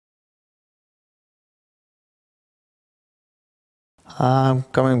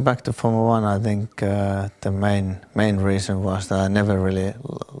Coming back to Formula One, I think the main reason was that I never really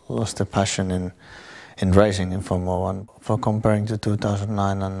lost the passion in racing in Formula One. For comparing to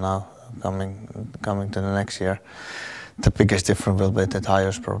 2009 and now coming to the next year, the biggest difference will be the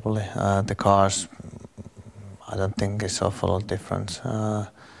tires probably. The cars, I don't think it's awful lot difference. The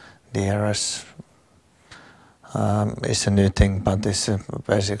RS is a new thing, but it's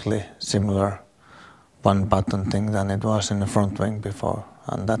basically similar one-button thing than it was in the front wing before,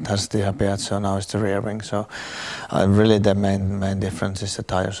 and that has the Piazza, now it's the rear wing. So really the main difference is the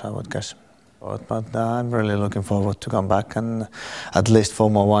tires, I would guess. But I'm really looking forward to come back, and at least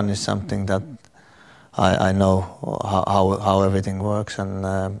Formula One is something that I know how everything works, and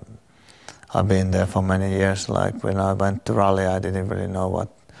I've been there for many years. Like when I went to rally, I didn't really know what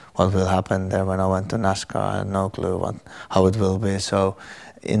will happen there. When I went to NASCAR, I had no clue how it will be. So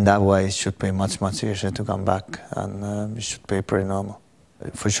in that way, it should be much easier to come back, and it should be pretty normal.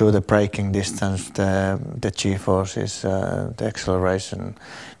 For sure, the braking distance, the G-forces, the acceleration,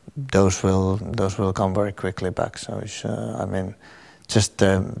 those will come very quickly back. So it's, I mean, just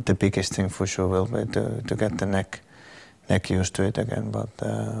the biggest thing for sure will be to get the neck used to it again. But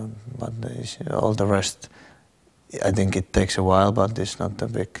all the rest, I think it takes a while, but it's not a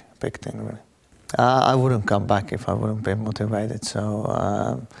big thing really. I wouldn't come back if I wouldn't be motivated.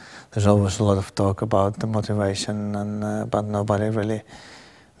 So there's always a lot of talk about the motivation, and but nobody really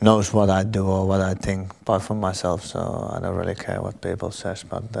knows what I do or what I think apart from myself. So I don't really care what people says.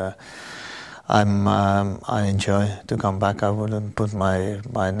 But I enjoy to come back. I wouldn't put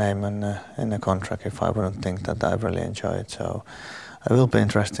my name in a contract if I wouldn't think that I really enjoy it. So it will be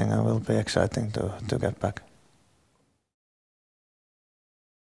interesting and will be exciting to get back.